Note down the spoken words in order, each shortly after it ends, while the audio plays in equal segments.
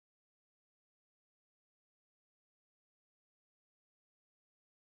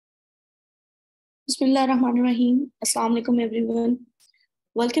Bismillahirrahmanirrahim. Assalamu alaikum everyone.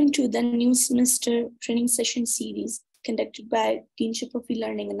 Welcome to the new semester training session series conducted by Deanship of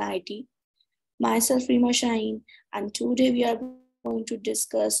eLearning and IT. Myself Rima Shaheen, and today we are going to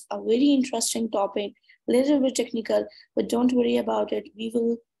discuss a very interesting topic, a little bit technical, but don't worry about it. We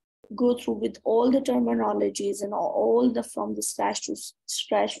will go through with all the terminologies and all the from the scratch to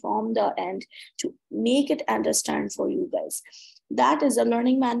scratch from the end to make it understand for you guys. That is a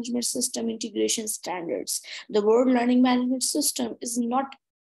learning management system integration standards. The word learning management system is not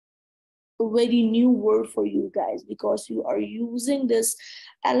a very new word for you guys because you are using this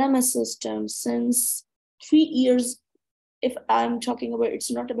LMS system since 3 years. If I'm talking about, it's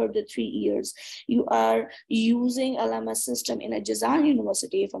not about the 3 years. You are using LMS system in a Jazan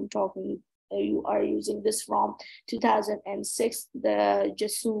University. If I'm talking, you are using this from 2006, the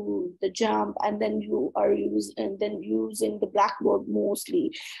JASU, the JUMP, and then you are using the Blackboard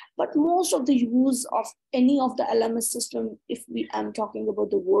mostly. But most of the use of any of the LMS system, if I'm talking about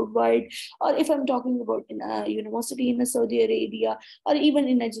the worldwide, or if I'm talking about in a university in Saudi Arabia, or even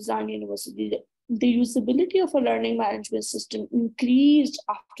in a Jazan University, the usability of a learning management system increased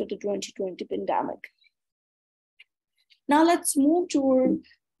after the 2020 pandemic. Now let's move toward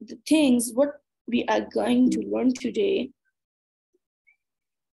the things what we are going to learn today.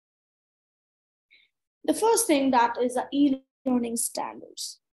 The first thing that is the e-learning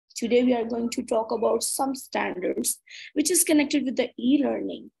standards. Today we are going to talk about some standards which is connected with the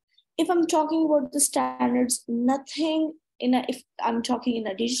e-learning. If I'm talking about the standards, nothing if I'm talking in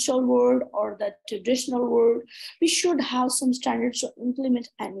a digital world or the traditional world, we should have some standards to implement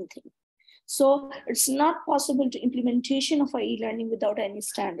anything. So it's not possible to implementation of e-learning without any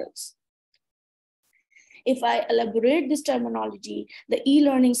standards. If I elaborate this terminology, the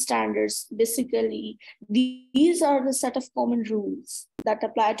e-learning standards, basically, these are the set of common rules that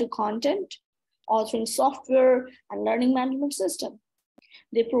apply to content, authoring software, and learning management system.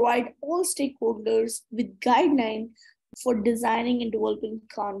 They provide all stakeholders with guidelines for designing and developing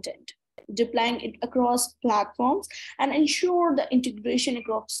content, deploying it across platforms, and ensure the integration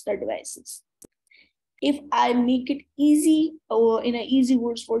across the devices. If I make it easy or in a easy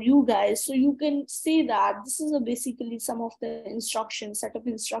words for you guys, so you can say that this is basically some of the set of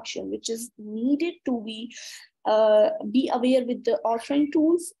instruction, which is needed to be aware with the authoring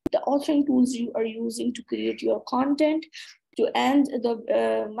tools. The authoring tools you are using to create your content, to end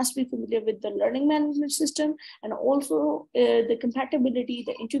the must be familiar with the learning management system, and also the compatibility,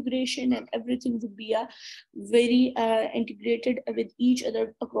 the integration, and everything would be a very integrated with each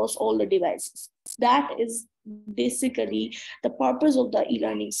other across all the devices. That is basically the purpose of the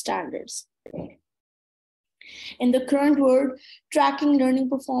e-learning standards. In the current world, tracking learning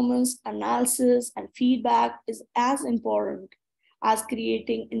performance, analysis, and feedback is as important as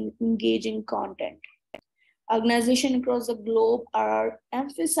creating and engaging content. Organizations across the globe are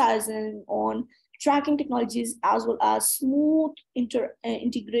emphasizing on tracking technologies as well as smooth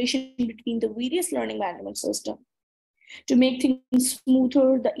integration between the various learning management systems. To make things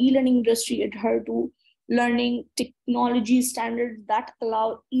smoother, the e-learning industry adhere to learning technology standards that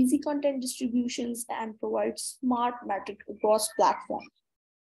allow easy content distributions and provide smart metrics across platforms.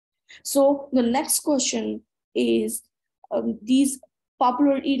 So the next question is these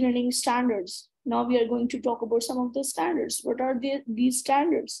popular e-learning standards. Now we are going to talk about some of the standards. What are these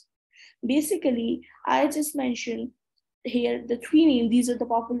standards? Basically, I just mentioned here the three names. These are the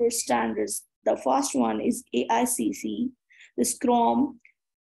popular standards. The first one is AICC, the SCORM,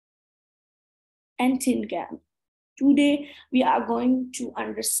 and TIN. Today, we are going to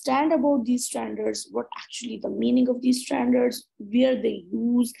understand about these standards, what actually the meaning of these standards, where they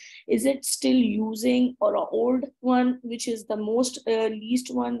use, is it still using, or an old one, which is the most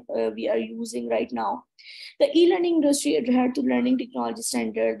least one we are using right now. The e-learning industry adhere to learning technology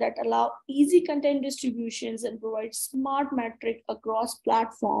standards that allow easy content distributions and provide smart metric across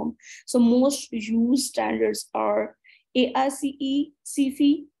platform. So most used standards are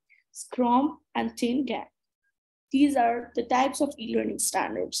AICC, SCORM, and TIN. These are the types of e-learning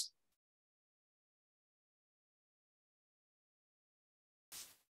standards.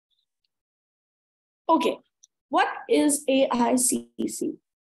 Okay, what is AICC?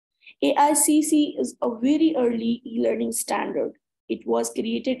 AICC is a very early e-learning standard. It was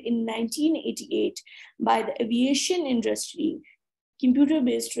created in 1988 by the aviation industry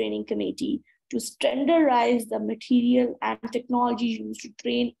computer-based training committee to standardize the material and technology used to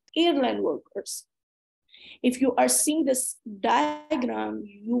train airline workers. If you are seeing this diagram,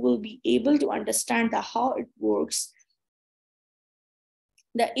 you will be able to understand how it works,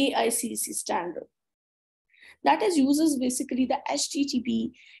 the AICC standard. that is uses basically the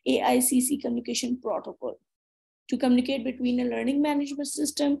HTTP AICC communication protocol to communicate between a learning management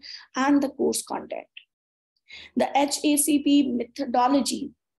system and the course content. The xAPI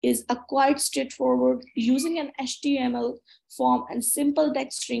methodology is a quite straightforward, using an HTML form and simple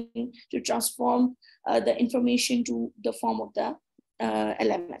text string to transform the information to the form of the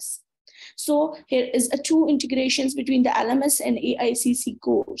LMS. So here is a two integrations between the LMS and AICC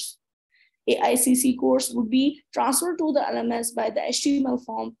course. AICC course would be transferred to the LMS by the HTML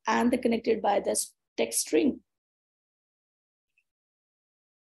form and connected by the text string.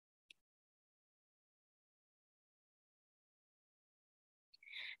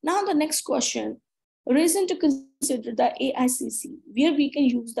 Now the next question, reason to consider the AICC, where we can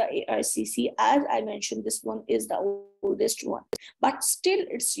use the AICC. As I mentioned, this one is the oldest one, but still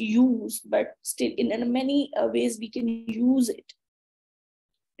it's used, but still in many ways we can use it.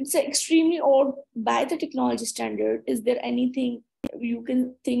 It's extremely old by the technology standard. Is there anything you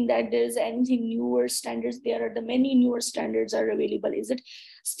can think that there's anything newer standards? There are the many newer standards are available. Is it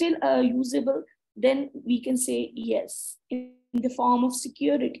still usable? Then we can say yes, in the form of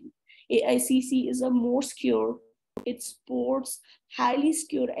security. AICC is a more secure. It supports highly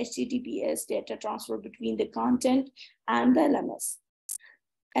secure HTTPS data transfer between the content and the LMS.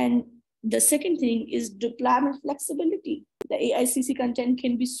 And the second thing is deployment flexibility. The AICC content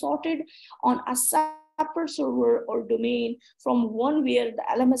can be sorted on a separate server or domain from one where the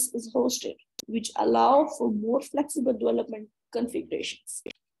LMS is hosted, which allow for more flexible development configurations.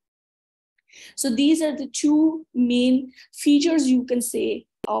 So these are the two main features you can say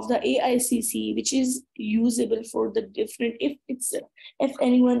of the AICC, which is usable for the different, if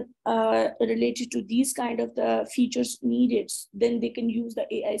anyone related to these kind of the features needed, then they can use the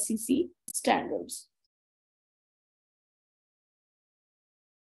AICC standards.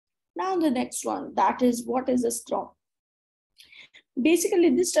 Now the next one, that is, what is a SCORM? Basically,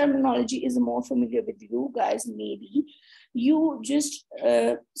 this terminology is more familiar with you guys. Maybe you just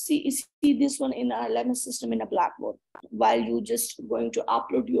see this one in our LMS system in a Blackboard. While you just going to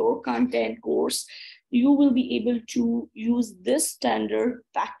upload your content course, you will be able to use this standard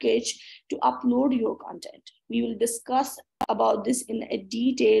package to upload your content. We will discuss about this in a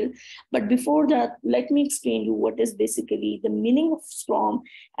detail, but before that, let me explain you what is basically the meaning of SCORM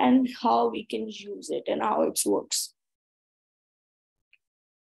and how we can use it and how it works.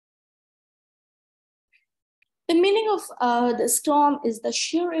 The meaning of the SCORM is the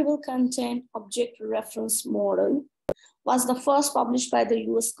Shareable Content Object Reference Model, was the first published by the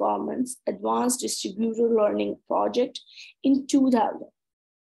US government's Advanced Distributed Learning Project in 2000.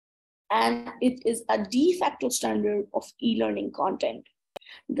 And it is a de facto standard of e-learning content.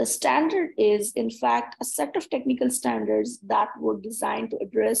 The standard is, in fact, a set of technical standards that were designed to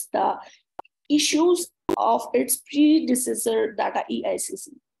address the issues of its predecessor, that are AICC.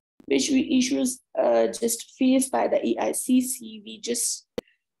 Which we issues just faced by the AICC, we just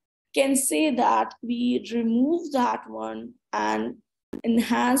can say that we remove that one and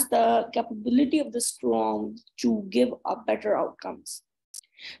enhance the capability of the SCORM to give up better outcomes.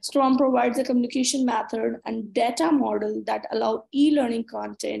 SCORM provides a communication method and data model that allow e-learning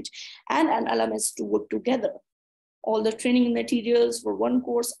content and an LMS to work together. All the training materials for one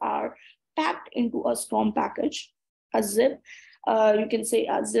course are packed into a SCORM package, a zip. You can say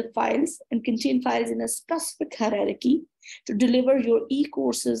zip files, and contain files in a specific hierarchy. To deliver your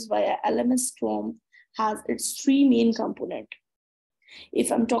e-courses via LMS, SCORM has its three main components.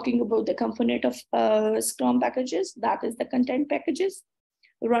 If I'm talking about the component of SCORM packages, that is the content packages,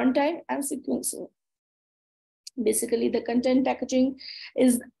 runtime, and sequencing. Basically, the content packaging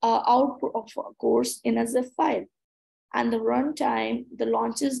is output of a course in a zip file, and the runtime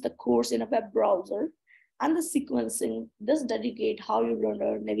launches the course in a web browser, and the sequencing does dedicate how your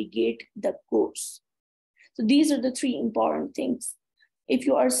learner navigate the course. So these are the three important things. If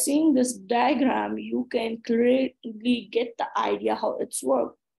you are seeing this diagram, you can clearly get the idea how it's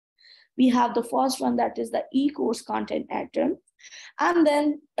worked. We have the first one, that is the e-course content item, and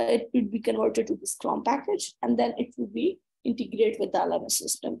then it will be converted to the SCORM package, and then it will be integrated with the LMS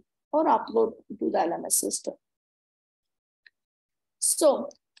system or upload to the LMS system. So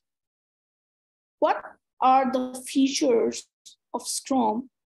what are the features of SCORM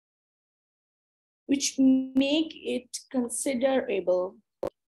which make it considerable?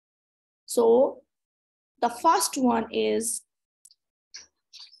 So the first one is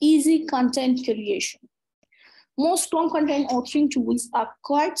easy content creation. Most SCORM content authoring tools are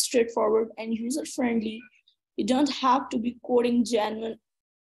quite straightforward and user-friendly. You don't have to be coding genuine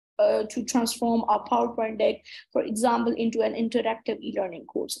to transform a PowerPoint deck, for example, into an interactive e-learning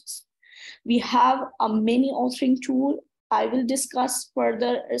courses. We have a mini authoring tool. I will discuss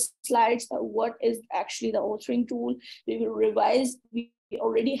further slides what is actually the authoring tool. We will revise. We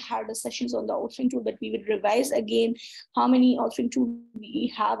already had the sessions on the authoring tool, but we will revise again how many authoring tools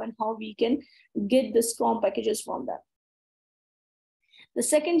we have and how we can get the SCORM packages from them. The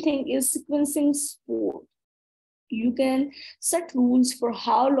second thing is sequencing support. You can set rules for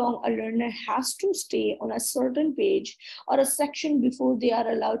how long a learner has to stay on a certain page or a section before they are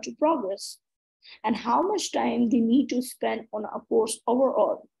allowed to progress, and how much time they need to spend on a course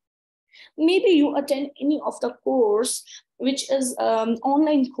overall. Maybe you attend any of the course, which is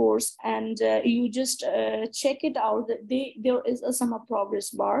online course, and you just check it out. There is a summer progress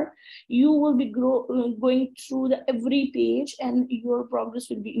bar. You will be going through every page, and your progress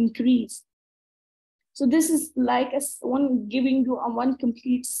will be increased. So this is like one giving you a one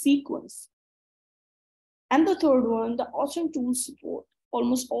complete sequence. And the third one, the authoring tool support.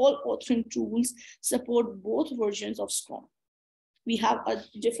 Almost all authoring tools support both versions of SCORM. We have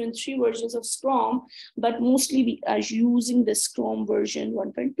different 3 versions of SCORM, but mostly we are using the SCORM version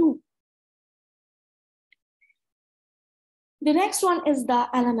 1.2. The next one is the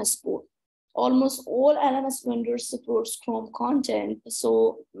LMS support. Almost all LMS vendors support SCORM content,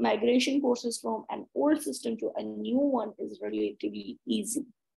 so migration courses from an old system to a new one is relatively easy.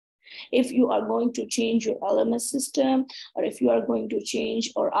 If you are going to change your LMS system, or if you are going to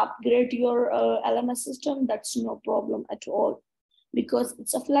change or upgrade your LMS system, that's no problem at all, because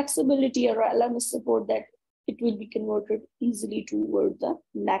it's a flexibility or LMS support that it will be converted easily toward the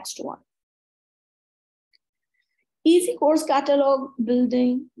next one. Easy course catalog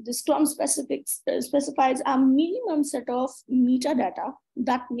building. The SCORM specifies a minimum set of metadata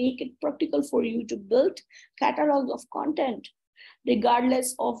that make it practical for you to build catalogs of content,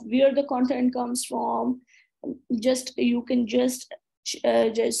 regardless of where the content comes from. You can just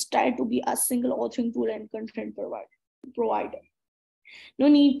try to be a single authoring tool and content provider. No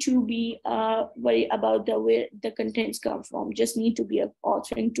need to be worried about where the contents come from. Just need to be an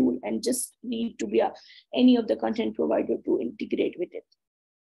authoring tool and just need to be any of the content provider to integrate with it.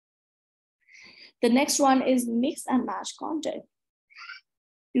 The next one is mix and match content.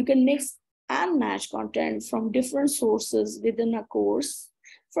 You can mix and match content from different sources within a course.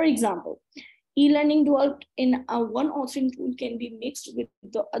 For example, eLearning developed in one authoring tool can be mixed with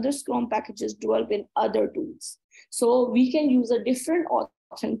the other SCORM packages developed in other tools. So we can use a different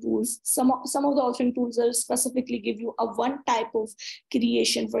authoring tools. Some of the authoring tools will specifically give you a one type of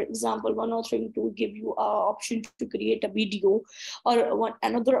creation. For example, one authoring tool give you an option to create a video, or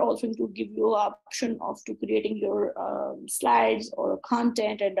another authoring tool give you an option to creating your slides or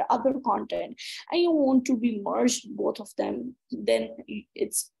content and other content, and you want to be merged both of them, then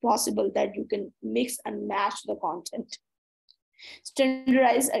it's possible that you can mix and match the content.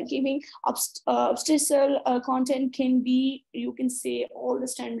 Standardized giving obstacle content can be, you can say, all the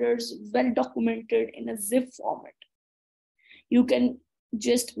standards well documented in a zip format. You can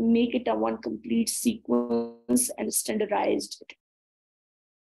just make it a one complete sequence and standardized it.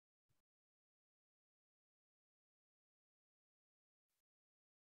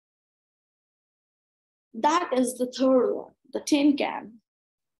 That is the third one, the tin can,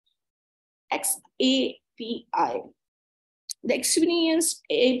 xAPI. The Experience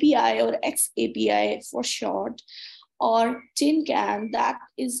API, or xAPI for short, or tin can, that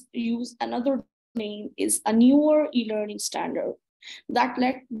is used another name, is a newer eLearning standard that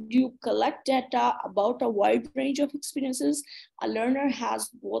let you collect data about a wide range of experiences a learner has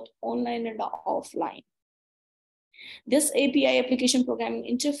both online and offline. This API, application programming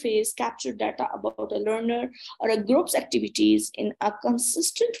interface, captures data about a learner or a group's activities in a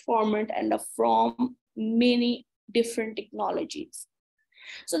consistent format and from many different technologies.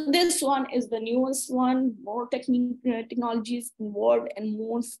 So this one is the newest one. More technologies involved and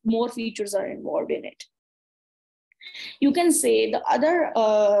more features are involved in it. You can say the other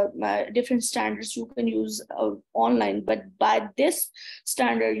different standards you can use online, but by this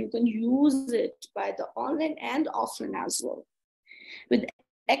standard you can use it by the online and offline as well. With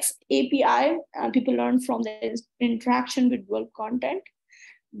xAPI, people learn from the interaction with web content,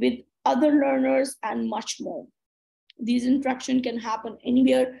 with other learners, and much more. These interactions can happen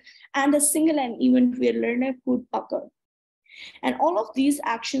anywhere, and a single event where learner could occur. And all of these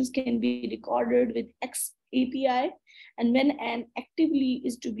actions can be recorded with xAPI. And when an activity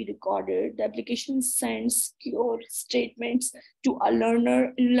is to be recorded, the application sends secure statements to a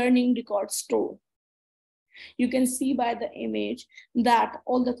learning record store. You can see by the image that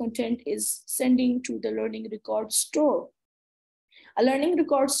all the content is sending to the learning record store. A learning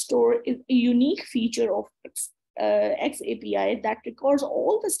record store is a unique feature of xAPI that records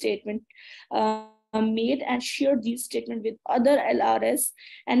all the statement made and share these statements with other LRS,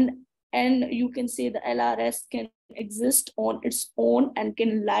 and you can say the LRS can exist on its own and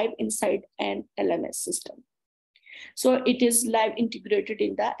can live inside an LMS system. So it is live integrated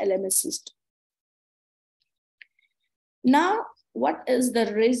in the LMS system. Now, what is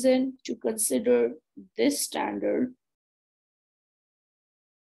the reason to consider this standard?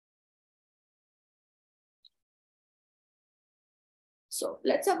 So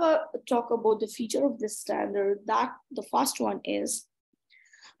let's have a talk about the feature of this standard. That the first one is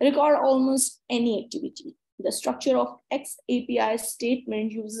record almost any activity. The structure of xAPI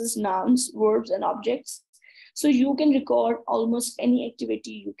statement uses nouns, verbs, and objects. So you can record almost any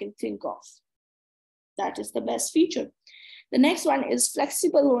activity you can think of. That is the best feature. The next one is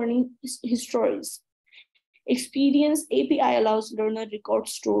flexible learning histories. Experience API allows learner record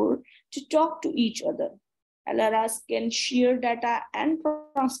store to talk to each other. LRS can share data and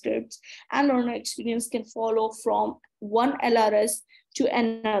transcripts, and learner experience can follow from one LRS to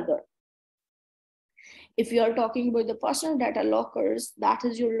another. If you are talking about the personal data lockers, that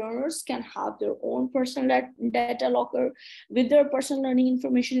is, your learners can have their own personal data locker with their personal learning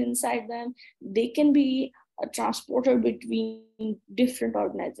information inside them. They can be a transporter between different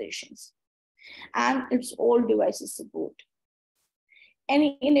organizations. And it's all devices support.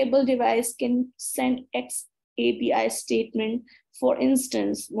 Any enabled device can send xAPI statement, for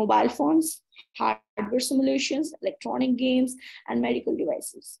instance, mobile phones, hardware simulations, electronic games, and medical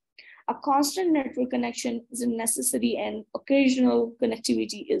devices. A constant network connection isn't necessary, and occasional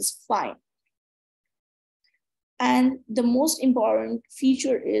connectivity is fine. And the most important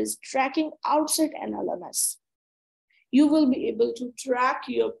feature is tracking outside an LMS. You will be able to track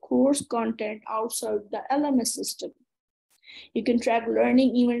your course content outside the LMS system. You can track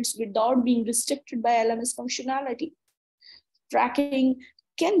learning events without being restricted by LMS functionality. Tracking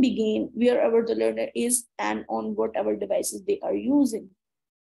can be gained wherever the learner is and on whatever devices they are using.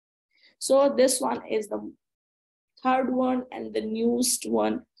 So this one is the third one and the newest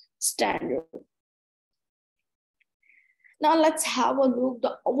one, standard. Now let's have a look,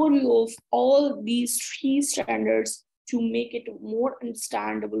 the overview of all these three standards to make it more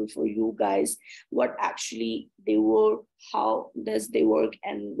understandable for you guys, what actually they work, how does they work,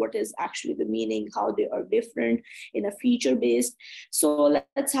 and what is actually the meaning, how they are different in a feature based. So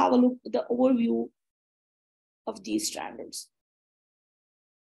let's have a look at the overview of these standards.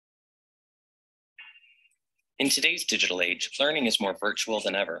 In today's digital age, learning is more virtual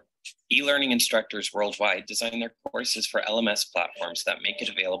than ever. E-learning instructors worldwide design their courses for LMS platforms that make it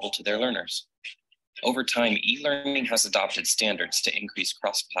available to their learners. Over time, e-learning has adopted standards to increase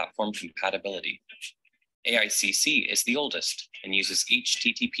cross-platform compatibility. AICC is the oldest and uses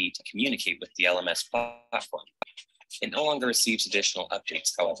HTTP to communicate with the LMS platform. It no longer receives additional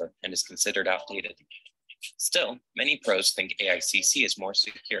updates, however, and is considered outdated. Still, many pros think AICC is more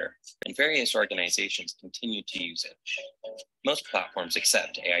secure, and various organizations continue to use it. Most platforms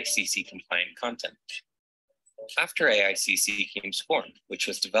accept AICC-compliant content. After AICC came SCORM, which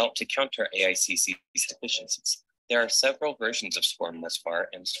was developed to counter AICC's deficiencies. There are several versions of SCORM thus far,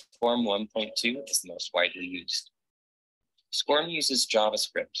 and SCORM 1.2 is the most widely used. SCORM uses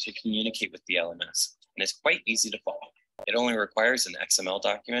JavaScript to communicate with the LMS, and is quite easy to follow. It only requires an XML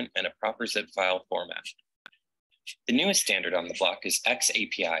document and a proper zip file format. The newest standard on the block is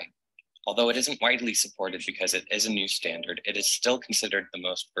xAPI. Although it isn't widely supported because it is a new standard, it is still considered the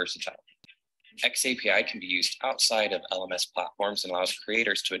most versatile. xAPI can be used outside of LMS platforms and allows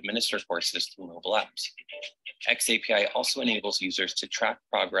creators to administer courses through mobile apps. xAPI also enables users to track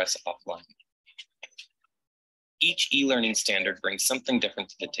progress offline. Each e-learning standard brings something different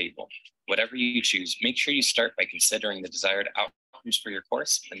to the table. Whatever you choose, make sure you start by considering the desired outcomes for your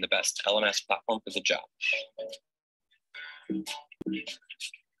course and the best LMS platform for the job.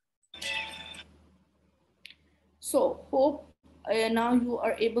 So hope now you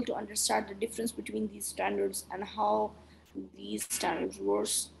are able to understand the difference between these standards and how these standards work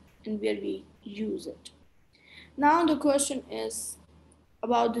and where we use it. Now the question is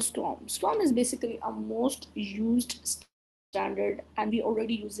about the SCORM. SCORM is basically a most used standard, and we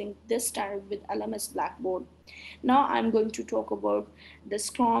already using this standard with LMS Blackboard. Now I'm going to talk about the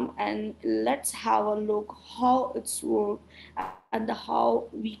SCORM, and let's have a look how it's work and how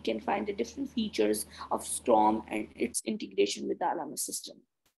we can find the different features of SCORM and its integration with the LMS system.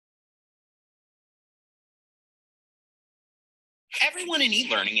 Everyone in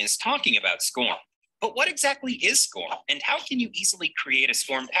e-learning is talking about SCORM. But what exactly is SCORM, and how can you easily create a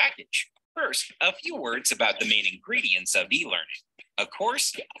SCORM package? First, a few words about the main ingredients of e-learning: a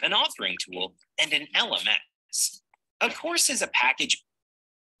course, an authoring tool, and an LMS. LMS. A course is a package.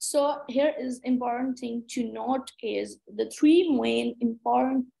 So here is important thing to note is the three main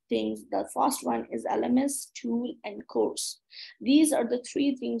important things. The first one is LMS, tool, and course. These are the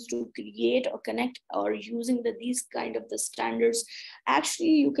three things to create or connect or using these kind of the standards.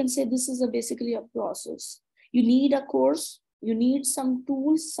 Actually, you can say this is basically a process. You need a course, you need some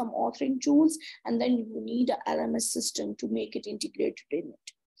tools, some authoring tools, and then you need a LMS system to make it integrated in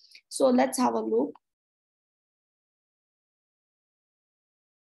it. So let's have a look.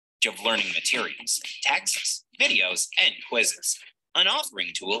 Of learning materials, texts, videos, and quizzes. An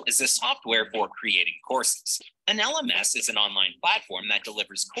authoring tool is a software for creating courses. An LMS is an online platform that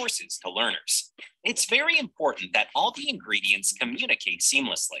delivers courses to learners. It's very important that all the ingredients communicate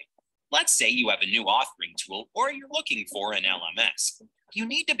seamlessly. Let's say you have a new authoring tool or you're looking for an LMS. You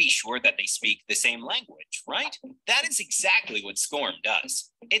need to be sure that they speak the same language, right? That is exactly what SCORM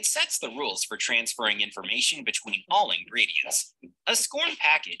does. It sets the rules for transferring information between all ingredients. A SCORM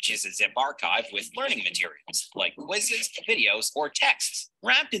package is a zip archive with learning materials, like quizzes, videos, or texts,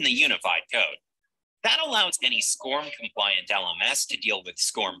 wrapped in the unified code. That allows any SCORM-compliant LMS to deal with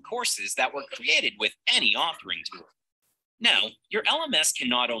SCORM courses that were created with any authoring tool. Now, your LMS can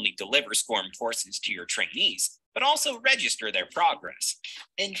not only deliver SCORM courses to your trainees, but also register their progress.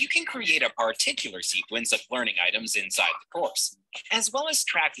 And you can create a particular sequence of learning items inside the course, as well as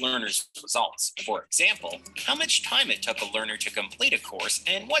track learners' results. For example, how much time it took a learner to complete a course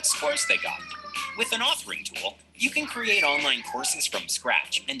and what scores they got. With an authoring tool, you can create online courses from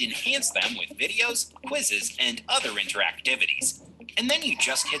scratch and enhance them with videos, quizzes, and other interactivities. And then you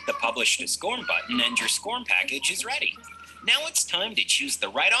just hit the Publish to SCORM button and your SCORM package is ready. Now it's time to choose the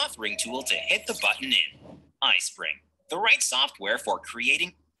right authoring tool to hit the button in. iSpring, the right software for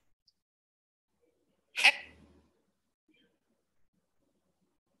creating.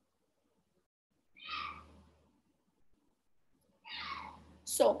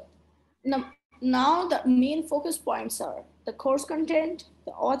 So now the main focus points are the course content,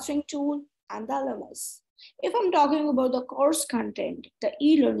 the authoring tool, and the LMS. If I'm talking about the course content, the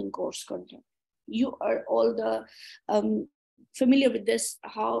e-learning course content, you are all familiar with this,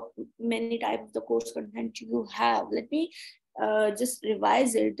 how many types of the course content you have. Let me just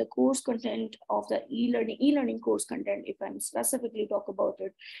revise it. The course content of the e-learning course content, if I'm specifically talk about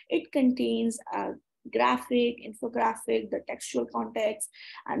it, it contains a graphic, infographic, the textual context,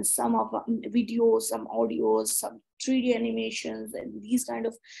 and some of videos, some audios, some 3D animations, and these kind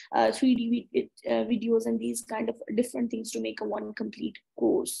of 3D videos, and these kind of different things to make a one complete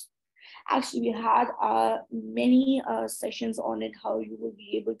course. Actually, we had many sessions on it, how you will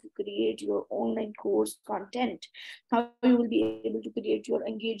be able to create your online course content, how you will be able to create your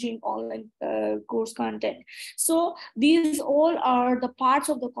engaging online course content. So these all are the parts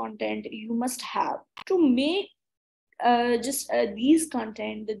of the content you must have to make these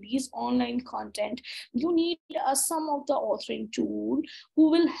content, these online content. You need some of the authoring tool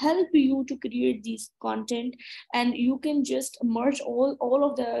who will help you to create these content, and you can just merge all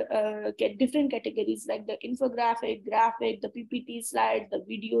of the get different categories like the infographic, graphic, the PPT slides, the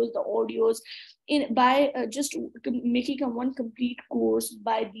videos, the audios, in by just making a one complete course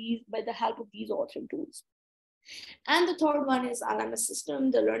by the help of these authoring tools. And the third one is LMS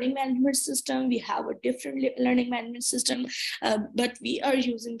system, the learning management system. We have a different learning management system, but we are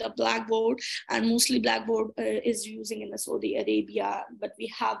using the Blackboard, and mostly Blackboard is using in the Saudi Arabia, but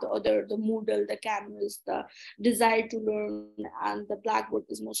we have the Moodle, the Canvas, the Desire to Learn, and the Blackboard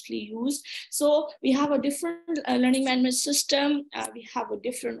is mostly used. So we have a different learning management system. We have a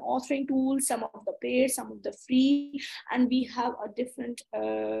different authoring tool, some of the paid, some of the free, and we have a different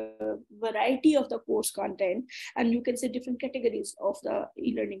variety of the course content, and you can say different categories of the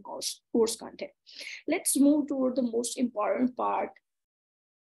e-learning course content. Let's move toward the most important part,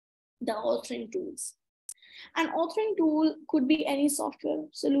 the authoring tools. An authoring tool could be any software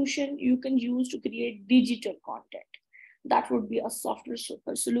solution you can use to create digital content. That would be a software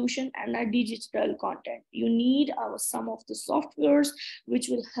solution and a digital content. You need some of the softwares which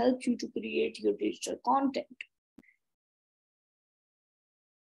will help you to create your digital content.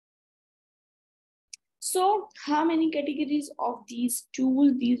 So how many categories of these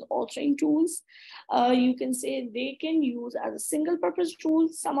tools, these authoring tools? You can say they can use as a single purpose tool.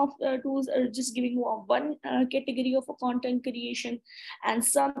 Some of the tools are just giving you one category of a content creation, and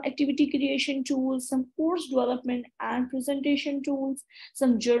some activity creation tools, some course development and presentation tools,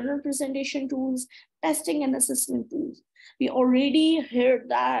 some journal presentation tools, testing and assessment tools. We already heard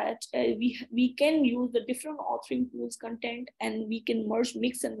that we can use the different authoring tools content, and we can merge,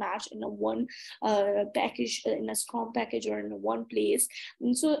 mix and match in a one package, in a SCORM package, or in one place.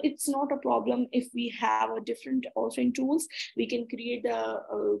 And so it's not a problem if we have a different authoring tools. We can create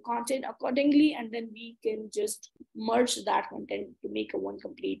the content accordingly, and then we can just merge that content to make a one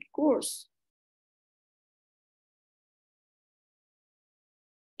complete course.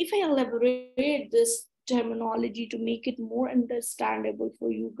 If I elaborate this terminology to make it more understandable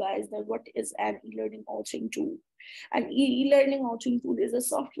for you guys, that what is an e-learning authoring tool? An e-learning authoring tool is a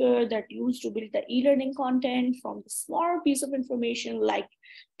software that used to build the e-learning content from the small piece of information like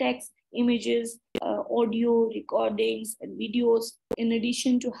text, images, audio, recordings, and videos, in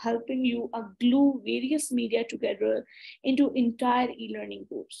addition to helping you glue various media together into entire e-learning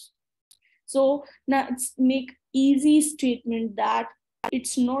course. So now it's make easy statement that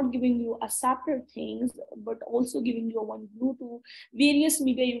it's not giving you a separate things, but also giving you a one glue to various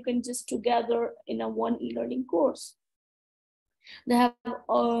media you can just together in a one e-learning course. They have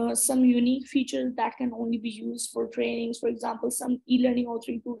some unique features that can only be used for trainings. For example, some e-learning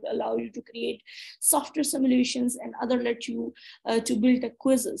authoring tools allow you to create software simulations, and other let you to build the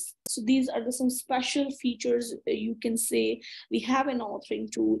quizzes. So these are some special features you can say we have an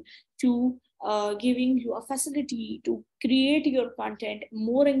authoring tool to giving you a facility to create your content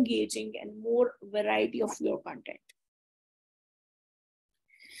more engaging and more variety of your content.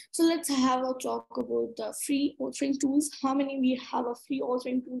 So let's have a talk about the free authoring tools. How many we have a free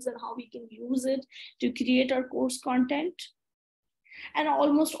authoring tools and how we can use it to create our course content. And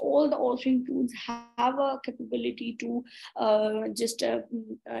almost all the authoring tools have a capability to just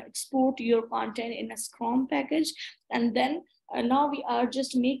export your content in a SCORM package, and then now we are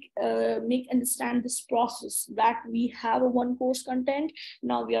just make understand this process that we have a one course content.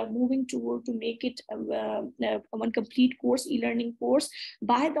 Now we are moving toward to make it one complete course, e-learning course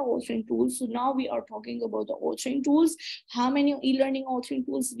by the authoring tools. So now we are talking about the authoring tools, how many e-learning authoring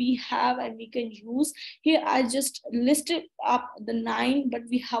tools we have and we can use. Here I just listed up the 9, but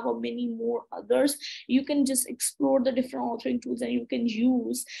we have many more others. You can just explore the different authoring tools, and you can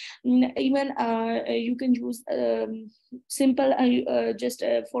use even you can use simple just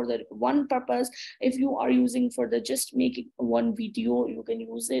for the one purpose. If you are using for the just making one video, you can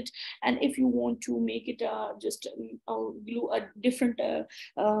use it. And if you want to make it just glue a different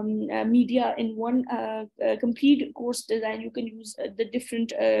media in one complete course design, you can use the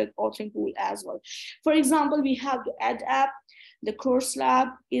different authoring tool as well. For example, we have the xAPI, the Course Lab,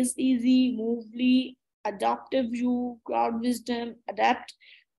 Is Easy, Movely, Adaptive View, Crowd Wisdom, Adapt,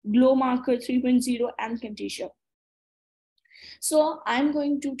 Glow Marker 3.0, and Camtasia. So I'm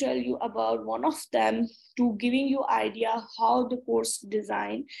going to tell you about one of them to giving you idea how the course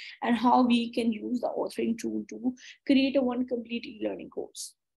design and how we can use the authoring tool to create a one complete e-learning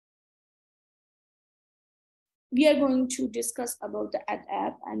course. We are going to discuss about the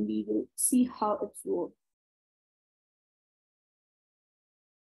xAPI, and we will see how it works.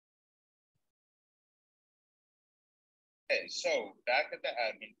 Okay, so back at the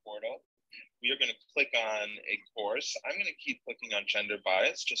admin portal, we are going to click on a course. I'm going to keep clicking on gender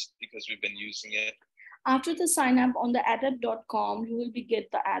bias just because we've been using it. After the sign up on the adapt.com, you will get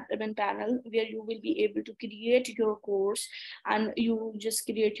the admin panel where you will be able to create your course, and you just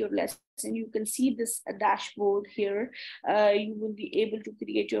create your lesson. You can see this dashboard here. You will be able to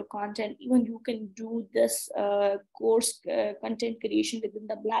create your content. Even you can do this course content creation within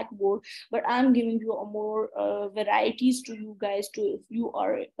the Blackboard, but I'm giving you a more varieties to you guys to, if you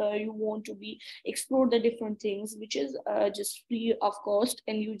are you want to be explore the different things, which is just free of cost,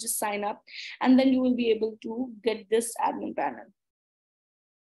 and you just sign up, and then you will be able to get this admin panel.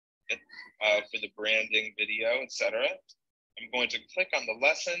 For the branding, video, etc. I'm going to click on the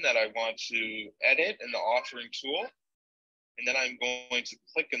lesson that I want to edit in the authoring tool. And then I'm going to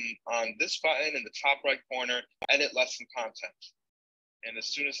click on this button in the top right corner, edit lesson content. And as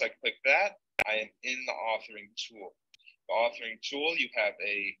soon as I click that, I am in the authoring tool. The authoring tool, you have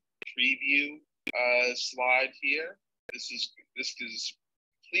a preview slide here. This is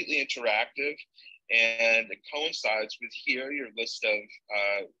completely interactive, and it coincides with here your list of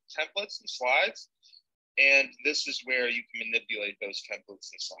templates and slides. And this is where you can manipulate those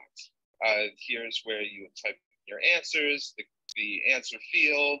templates and slides. Here's where you type your answers, the answer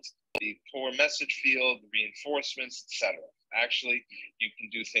field, the core message field, the reinforcements, etc. Actually, you can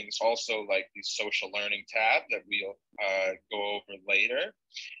do things also like the social learning tab that we'll go over later.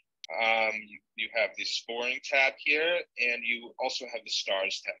 You have the scoring tab here, and you also have the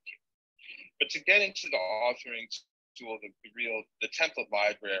stars tab here. But to get into the authoring tool, the template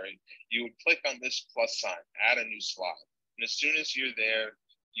library, you would click on this plus sign, add a new slide. And as soon as you're there,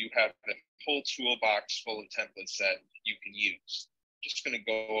 you have a whole toolbox full of templates that you can use. I'm just going to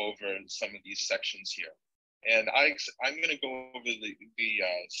go over some of these sections here. And I'm going to go over the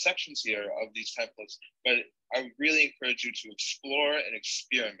sections here of these templates, but I really encourage you to explore and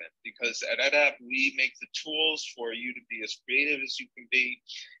experiment, because at EdApp, we make the tools for you to be as creative as you can be,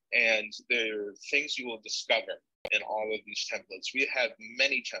 and there are things you will discover in all of these templates. We have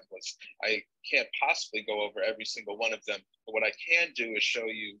many templates. I can't possibly go over every single one of them, but what I can do is show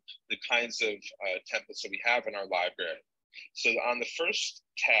you the kinds of templates that we have in our library. So on the first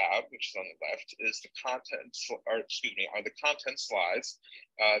tab, which is on the left, is the content, are the content slides.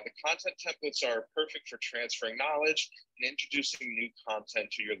 The content templates are perfect for transferring knowledge and introducing new content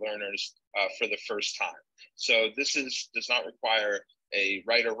to your learners for the first time. So this does not require a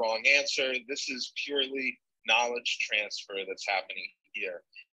right or wrong answer. This is purely knowledge transfer that's happening here.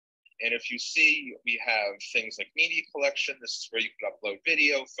 And if you see, we have things like media collection. This is where you can upload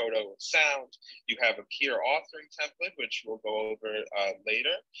video, photo, and sound. You have a peer authoring template, which we'll go over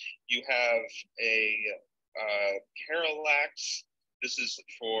later. You have a parallax. This is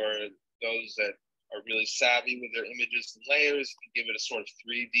for those that are really savvy with their images and layers, and give it a sort of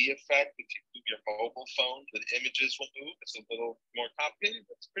 3D effect. If you move your mobile phone, the images will move. It's a little more complicated,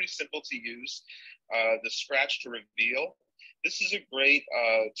 but it's pretty simple to use. The scratch to reveal. This is a great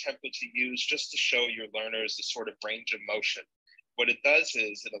template to use just to show your learners the sort of range of motion. What it does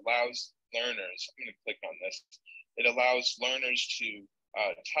is it allows learners, I'm going to click on this, it allows learners to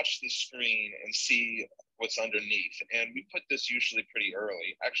touch the screen and see what's underneath. And we put this usually pretty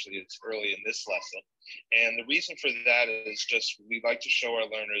early. Actually, it's early in this lesson. And the reason for that is just we like to show our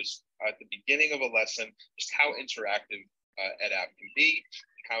learners at the beginning of a lesson just how interactive EdApp can be,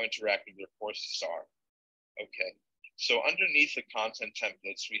 how interactive their courses are. Okay. So underneath the content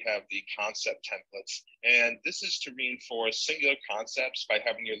templates, we have the concept templates. And this is to reinforce singular concepts by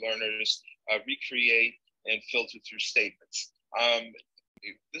having your learners recreate and filter through statements.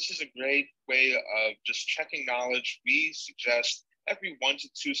 This is a great way of just checking knowledge. We suggest every 1 to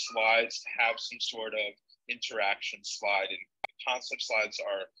 2 slides to have some sort of interaction slide, and concept slides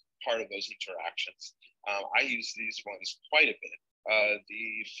are part of those interactions. I use these ones quite a bit.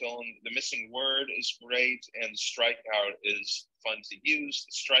 The missing word is great, and strikeout is fun to use.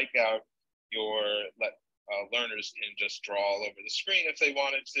 Strikeout, your learners can just draw all over the screen if they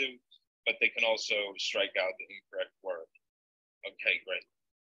wanted to, but they can also strike out the incorrect word. Okay, great.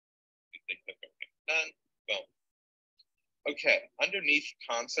 Done. Boom. Okay, underneath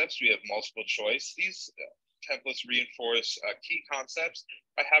concepts, we have multiple choice. These templates reinforce key concepts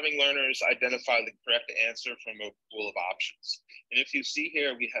by having learners identify the correct answer from a pool of options. And if you see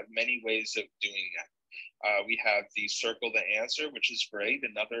here, we have many ways of doing that. We have the circle the answer, which is great.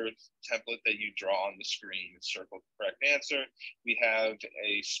 Another template that you draw on the screen is circle the correct answer. We have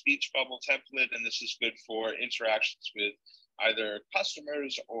a speech bubble template, and this is good for interactions with either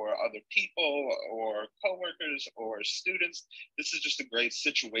customers or other people or coworkers or students. This is just a great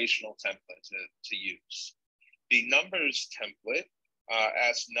situational template to use. The numbers template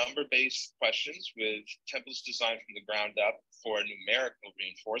asks number-based questions with templates designed from the ground up for numerical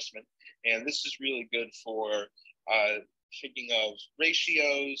reinforcement. And this is really good for thinking of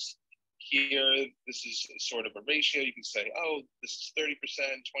ratios. Here, this is sort of a ratio. You can say, oh, this is 30%,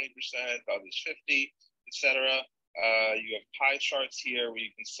 20%, oh, this is 50, etc. You have pie charts here where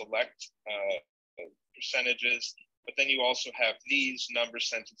you can select percentages, but then you also have these number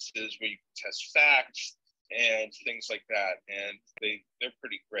sentences where you can test facts and things like that, and they're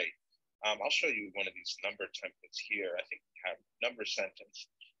pretty great. I'll show you one of these number templates here. I think we have number sentence,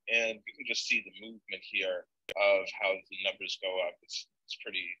 and you can just see the movement here of how the numbers go up. It's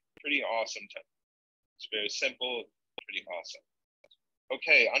pretty awesome template. It's very simple, pretty awesome.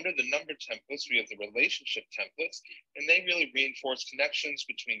 Okay, under the number templates, we have the relationship templates, and they really reinforce connections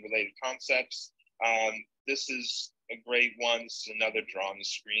between related concepts. This is a great one. This is another draw on the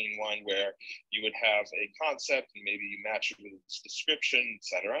screen one where you would have a concept and maybe you match it with its description,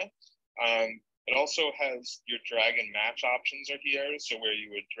 etc. It also has your drag and match options are here. So where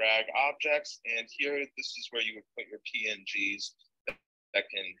you would drag objects, and here, this is where you would put your PNGs that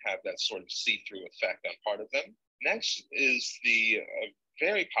can have that sort of see-through effect on part of them. Next is the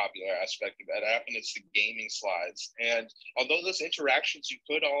very popular aspect of EdApp, and it's the gaming slides. And although those interactions, you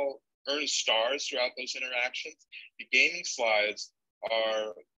could all earn stars throughout those interactions, the gaming slides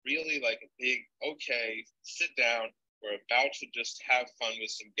are really like a big, okay, sit down, we're about to just have fun with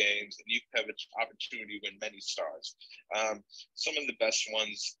some games, and you have an opportunity to win many stars. Some of the best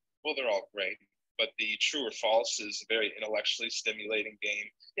ones, well, they're all great, but the true or false is a very intellectually stimulating game.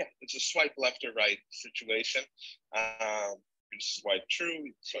 Yeah, it's a swipe left or right situation. You swipe true,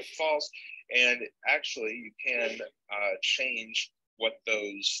 you swipe false, and actually you can change what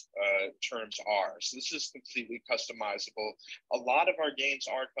those terms are. So this is completely customizable. A lot of our games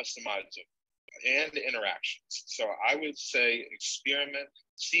are customizable and interactions. So I would say experiment,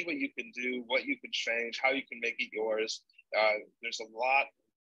 see what you can do, what you can change, how you can make it yours. There's a lot of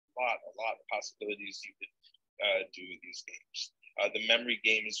possibilities you could do with these games. The memory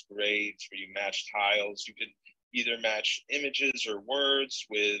game is great where you match tiles. You could either match images or words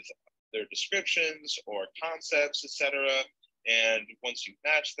with their descriptions or concepts, etc. And once you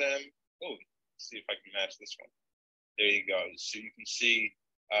match them, oh, let's see if I can match this one. There you go. So you can see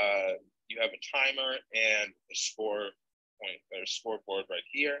you have a timer and a score point or scoreboard right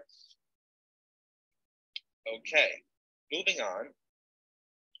here. Okay, moving on.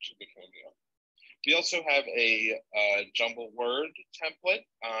 We also have a jumble word template.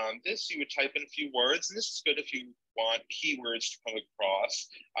 This you would type in a few words, and this is good if you want keywords to come across.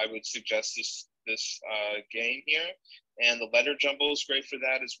 I would suggest this game here. And the letter jumble is great for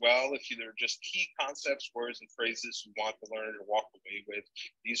that as well. If there are just key concepts, words, and phrases you want the learner to walk away with,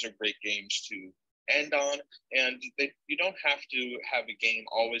 these are great games to end on. And you don't have to have a game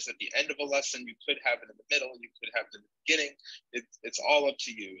always at the end of a lesson. You could have it in the middle, you could have it in the beginning. It's all up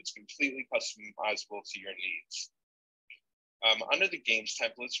to you. It's completely customizable to your needs. Under the games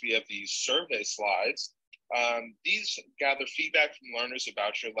templates, we have these survey slides. These gather feedback from learners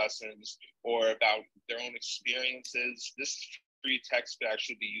about your lessons or about their own experiences. This free text could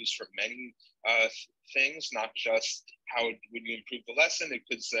actually be used for many things, not just how would you improve the lesson. It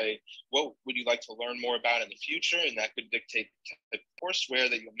could say, what would you like to learn more about in the future? And that could dictate the courseware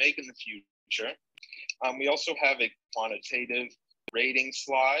that you'll make in the future. We also have a quantitative rating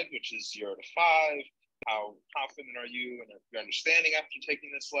slide, which is 0 to 5. How confident are you in your understanding after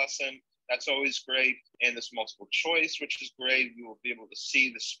taking this lesson? That's always great. And this multiple choice, which is great. You will be able to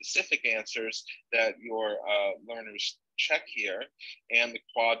see the specific answers that your learners check here. And the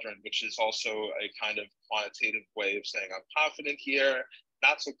quadrant, which is also a kind of quantitative way of saying, I'm confident here,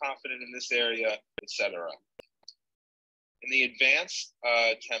 not so confident in this area, etc. In the advanced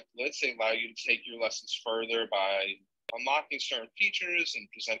templates, they allow you to take your lessons further by unlocking certain features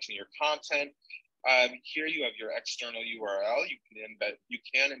and presenting your content. Here you have your external URL. You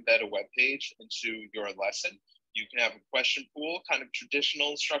can embed a web page into your lesson. You can have a question pool, kind of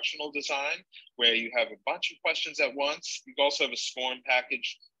traditional instructional design, where you have a bunch of questions at once. You also have a SCORM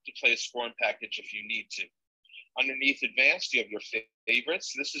package to play a SCORM package if you need to. Underneath advanced, you have your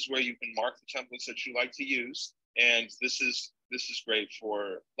favorites. This is where you can mark the templates that you like to use. And this is great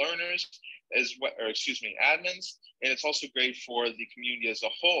for learners admins. And it's also great for the community as a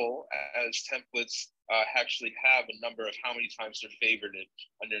whole, as templates actually have a number of how many times they're favorited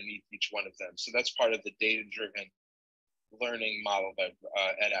underneath each one of them. So that's part of the data-driven learning model that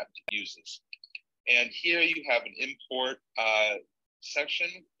EdApp uses. And here you have an import section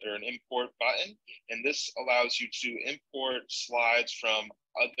or an import button, and this allows you to import slides from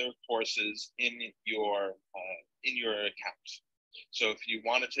other courses in your account. So if you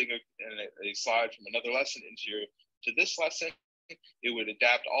want to take a slide from another lesson to this lesson, it would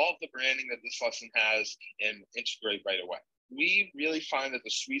adapt all of the branding that this lesson has and integrate right away. We really find that the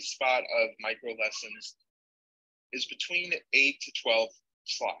sweet spot of micro lessons is between 8 to 12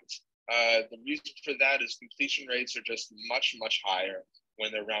 slides. The reason for that is completion rates are just much, much higher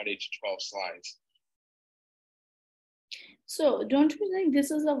when they're around 8 to 12 slides. So don't you think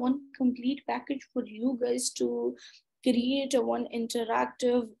this is a one complete package for you guys to create a one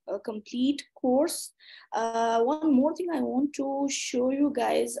interactive, complete course? One more thing I want to show you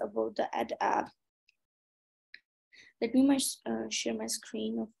guys about the EdApp. Let me share my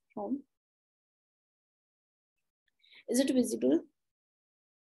screen of Chrome. Is it visible?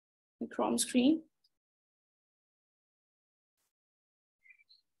 The Chrome screen.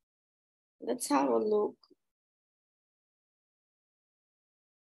 Let's have a look.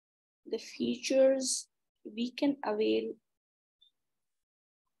 The features we can avail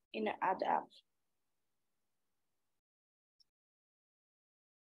in an EdApp.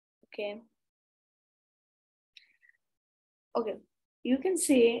 Okay. Okay, you can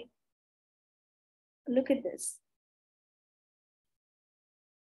say, look at this.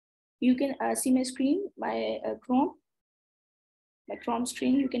 You can see my screen, my Chrome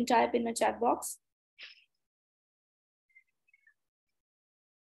screen. You can type in a chat box.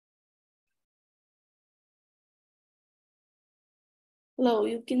 Hello,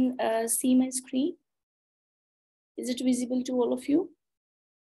 you can see my screen. Is it visible to all of you?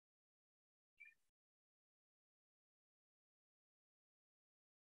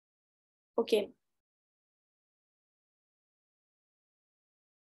 Okay.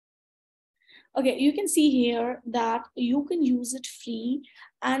 Okay, you can see here that you can use it free,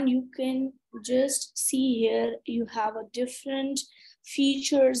 and you can just see here you have a different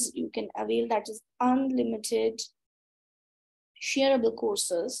features you can avail, that is unlimited shareable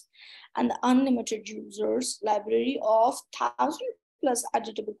courses and the unlimited users library of 1,000 plus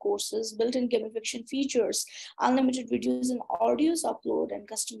editable courses, built-in gamification features, unlimited videos and audios upload, and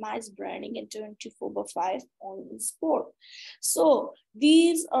customized branding in 24/5 on sport. So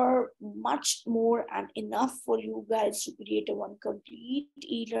these are much more and enough for you guys to create a one complete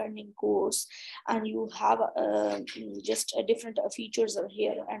e-learning course, and you have just a different features are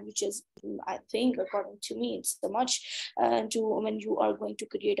here, and which is, I think, according to me, it's so much to when you are going to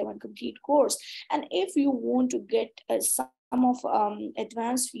create a one complete course. And if you want to get some of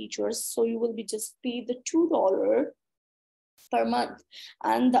advanced features, so you will be just pay the $2 per month,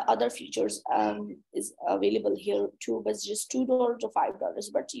 and the other features is available here too, but it's just $2 to $5,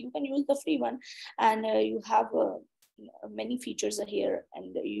 but you can use the free one, and you have many features are here,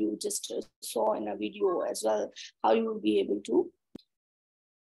 and you just saw in a video as well how you will be able to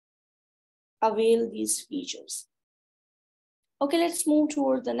avail these features. Okay, let's move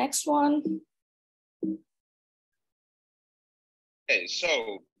toward the next one. Okay, so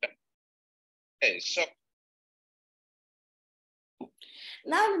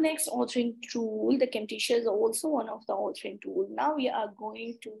now the next authoring tool, the Camtasia is also one of the authoring tool. Now we are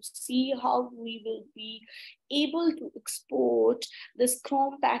going to see how we will be able to export the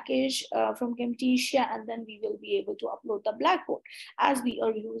SCORM package from Camtasia, and then we will be able to upload the Blackboard, as we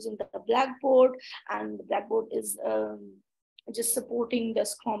are using the Blackboard, and the Blackboard is just supporting the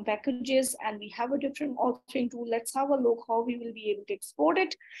SCORM packages, and we have a different authoring tool. Let's have a look how we will be able to export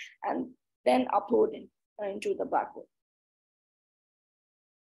it and then upload it into the Blackboard.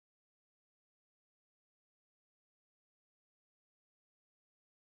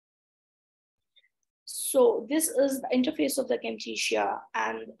 So this is the interface of the Camtasia,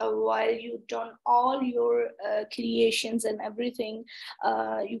 and while you've done all your creations and everything,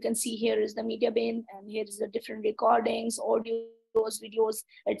 you can see here is the media bin, and here is the different recordings, audios, videos.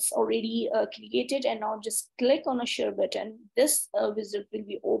 It's already created, and now just click on a share button. This wizard will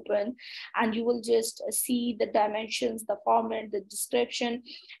be open, and you will just see the dimensions, the format, the description,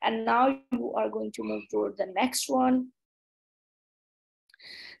 and now you are going to move toward the next one.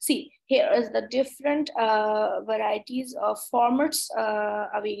 See, here is the different varieties of formats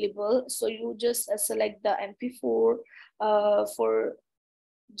available. So you just select the MP4 for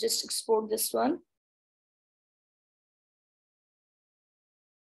just export this one.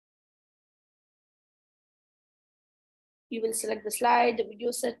 You will select the slide, the video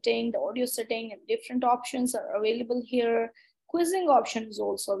setting, the audio setting, and different options are available here. Quizzing option is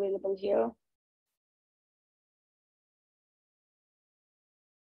also available here.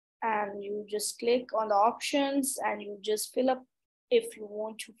 And you just click on the options, and you just fill up if you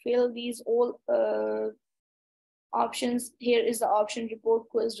want to fill these all options. Here is the option report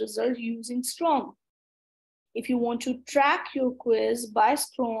quiz result using SCORM. If you want to track your quiz by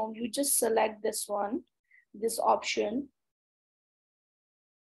SCORM, you just select this one, this option,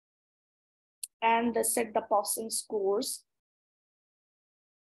 and set the passing scores,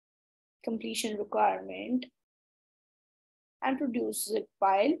 completion requirement, and produce zip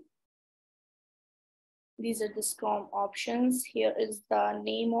file. These are the SCORM options. Here is the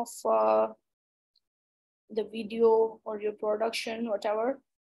name of the video or your production, whatever.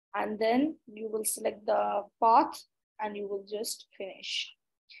 And then you will select the path, and you will just finish.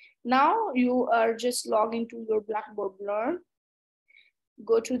 Now you are just logging to your Blackboard Learn.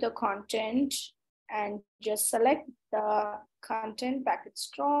 Go to the content and just select the content package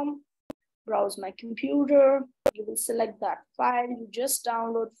SCORM. Browse my computer. You will select that file you just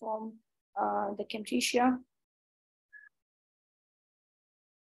download from the Camtasia.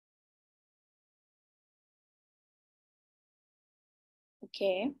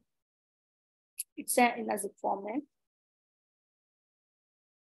 Okay, it's in a zip format.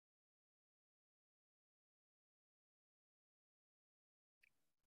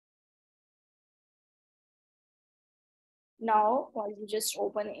 Now, while you just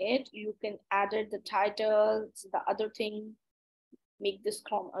open it, you can add the title, the other thing, make this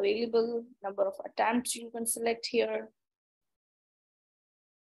SCORM available, number of attempts you can select here.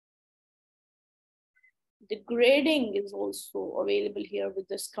 The grading is also available here with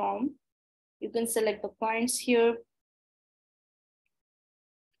the SCORM. You can select the points here,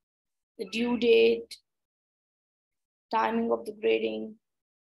 the due date, timing of the grading.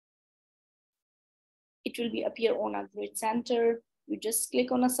 It will be appear on a grade center. You just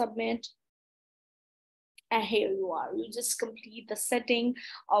click on a submit, And here you are. You just complete the setting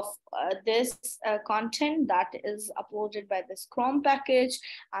of this content that is uploaded by the SCORM package,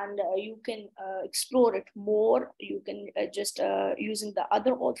 and you can explore it more. You can just using the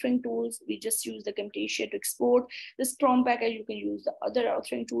other authoring tools. We just use the Camtasia to export the SCORM package. You can use the other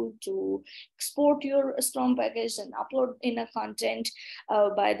authoring tool to export your SCORM package and upload in a content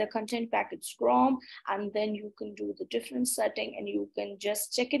by the content package SCORM, and then you can do the different setting and you can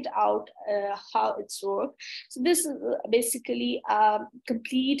just check it out how it's worked. So this is basically a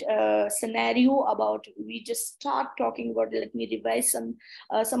complete scenario about, we just start talking about, let me revise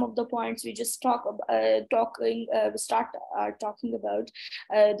some of the points we just start talking about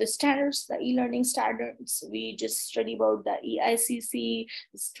the standards, the e-learning standards. We just study about the AICC,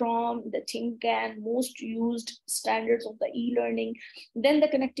 the SCORM, the TINCAN, most used standards of the e-learning, then the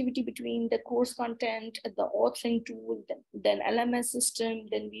connectivity between the course content, the authoring tool, then LMS system,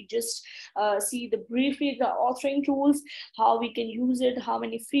 then we just see the briefly the authoring tools, how we can use it, how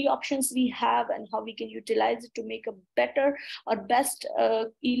many free options we have, and how we can utilize it to make a better or best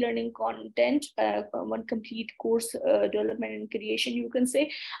e-learning content, one complete course development and creation, you can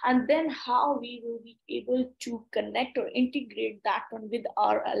say, and then how we will be able to connect or integrate that one with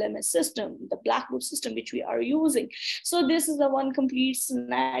our LMS system, the Blackboard system which we are using. So this is the one complete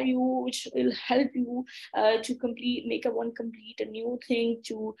scenario which will help you to make a new thing,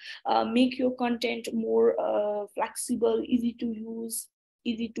 to make your content more flexible, easy to use,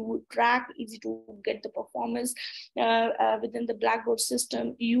 easy to track, easy to get the performance within the Blackboard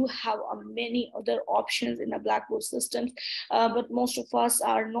system. You have many other options in a Blackboard system, but most of us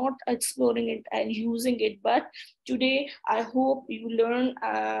are not exploring it and using it. But today, I hope you learn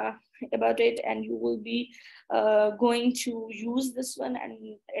about it, and you will be going to use this one,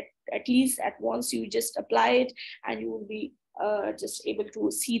 and at least at once you just apply it, and you will be just able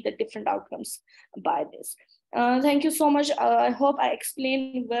to see the different outcomes by this. Thank you so much. I hope I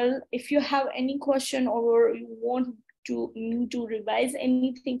explained well. If you have any question or you want me to revise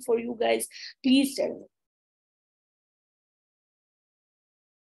anything for you guys, please tell me.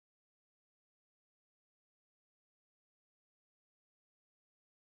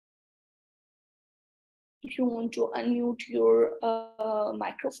 If you want to unmute your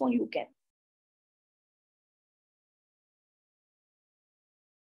microphone, you can.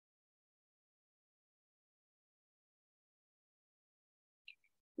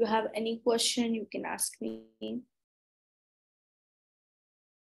 If you have any question, you can ask me.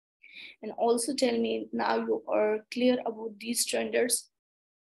 And also tell me now you are clear about these standards.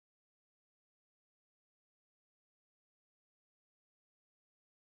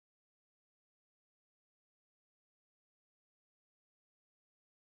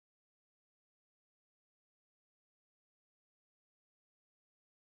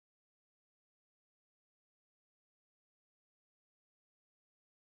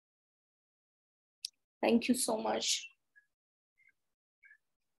 Thank you so much.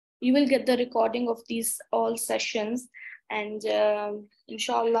 You will get the recording of these all sessions, and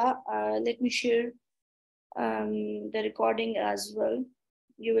inshallah, let me share the recording as well.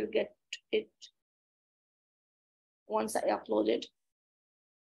 You will get it once I upload it.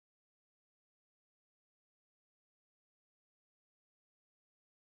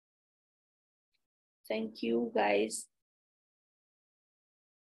 Thank you, guys.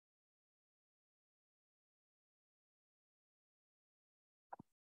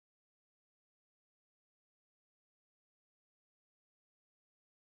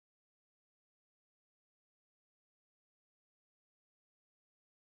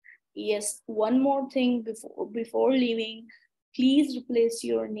 Yes, one more thing before leaving, please replace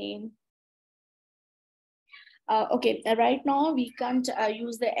your name. Okay, right now we can't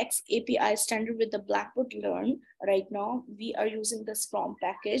use the xAPI standard with the Blackboard Learn. Right now we are using the SCORM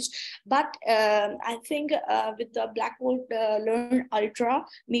package, but I think with the Blackboard Learn Ultra,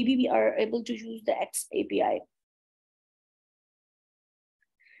 maybe we are able to use the xAPI.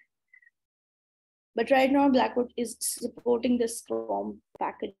 But right now Blackboard is supporting the SCORM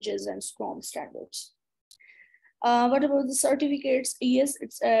packages and SCORM standards. What about the certificates? Yes,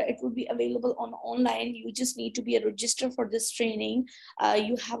 it would be available online. You just need to be a register for this training.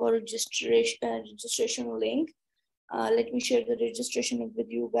 You have a registration link. Let me share the registration link with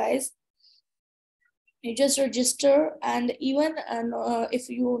you guys. You just register, and even if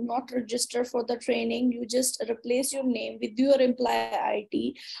you not register for the training, you just replace your name with your employee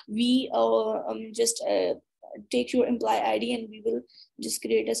ID. We just take your employee ID, and we will just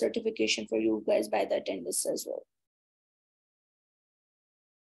create a certification for you guys by the attendance as well.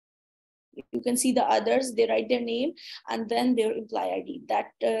 You can see the others, they write their name and then their employee ID.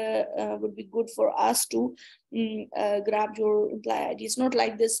 That would be good for us to grab your employee ID. It's not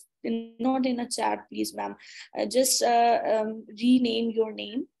like this, not in a chat, please, ma'am. Just rename your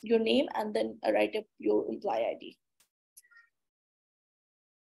name, and then write up your employee ID.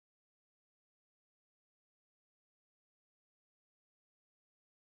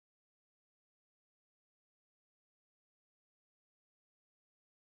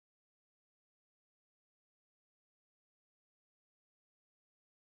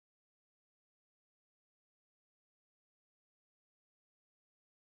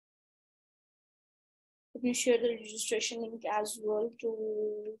 Let me share the registration link as well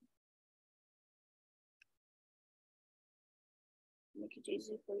to make it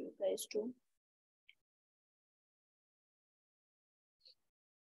easy for you guys too.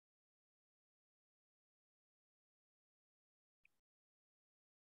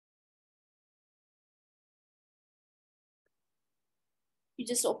 You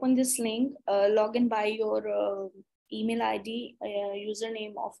just open this link, log in by your email ID,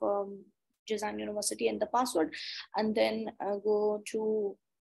 username of Design University and the password, and then go to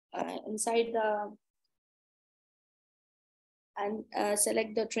inside the and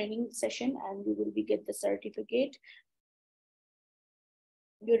select the training session, and you will be get the certificate.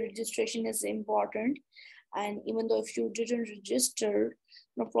 Your registration is important, and even though if you didn't register,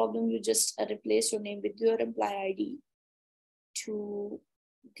 no problem, you just replace your name with your employee ID to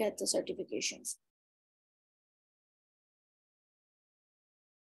get the certifications.